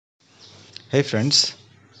Hey friends,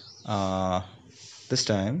 uh, this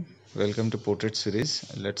time welcome to portrait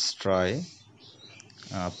series. Let's try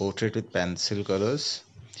portrait with pencil colors.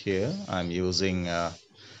 Here I'm using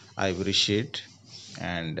ivory shade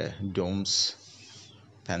and domes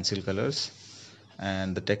pencil colors,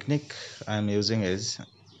 and the technique I'm using is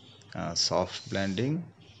soft blending,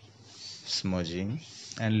 smudging,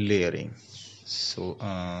 and layering. So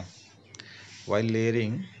while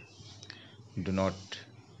layering, do not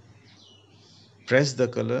press the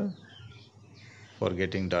color for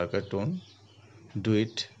getting darker tone. Do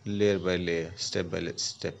it layer by layer, step by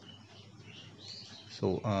step.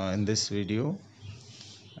 So in this video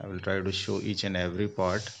I will try to show each and every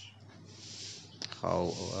part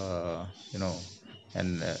how you know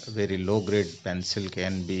and very low grade pencil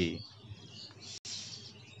can be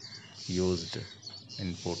used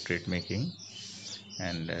in portrait making,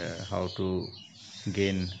 and how to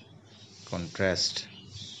gain contrast.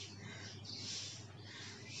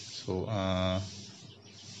 So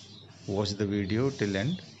watch the video till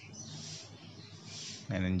end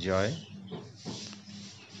and enjoy.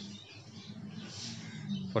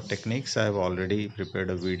 For techniques, I have already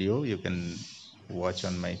prepared a video you can watch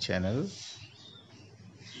on my channel.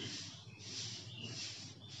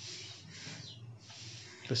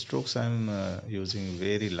 The strokes I am using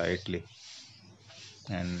very lightly,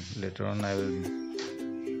 and later on I will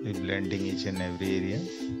be blending each and every area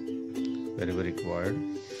wherever required.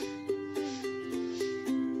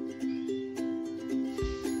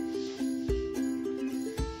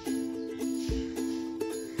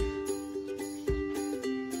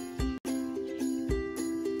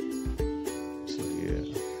 So here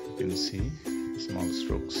you can see small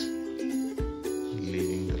strokes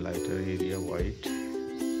leaving the lighter area white.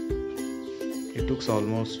 It took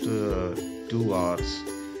almost 2 hours